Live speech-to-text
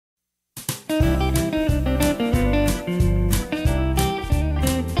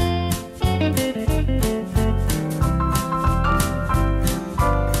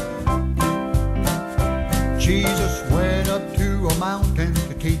mountain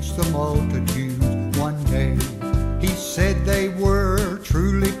to teach the multitudes one day. He said they were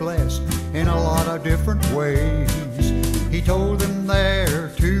truly blessed in a lot of different ways. He told them there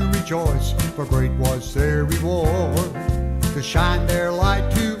to rejoice, for great was their reward, to shine their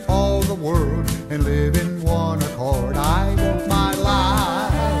light to all the world and live in one accord. I want my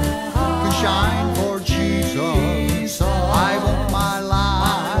light to shine for Jesus. I want my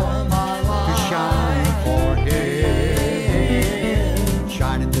light to shine for Him.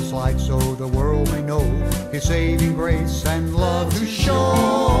 Shining this light so the world may know His saving grace and love. To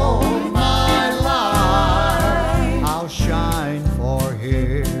show my light, I'll shine for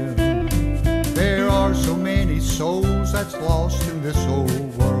Him. There are so many souls that's lost in this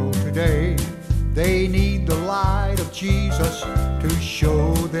old world today. They need the light of Jesus to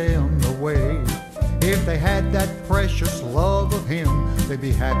show them the way. If they had that precious love of Him, they'd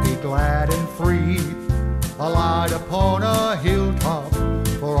be happy, glad, and free. A light upon a hilltop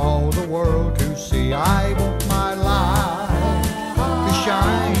for all the world to see. I want my light to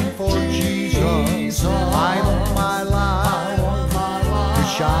shine for Jesus. I want my light to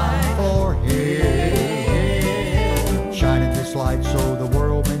shine for Him. Shining this light so the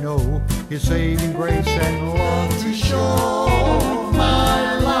world may know His saving grace and love. To show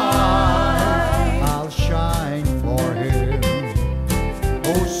my light, I'll shine for Him.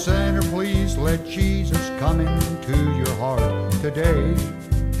 Oh sinner, please let Jesus come into your heart today.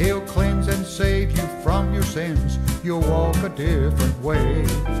 He'll cleanse and save you from your sins. You'll walk a different way.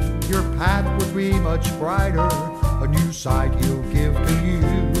 Your path will be much brighter. A new sight He'll give to you.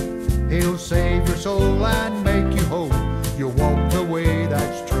 He'll save your soul and make you whole. You'll walk the way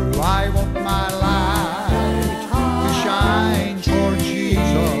that's true. I want my light to shine for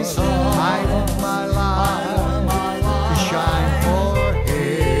Jesus. I want my light to shine for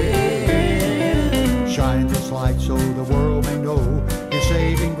Him. Shine this light so the world may know His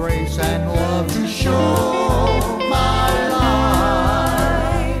saving grace and love. To show my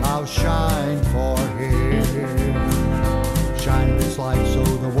light, I'll shine for Him. Shine this light so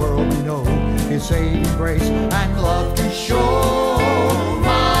the world may know His saving grace and love. To show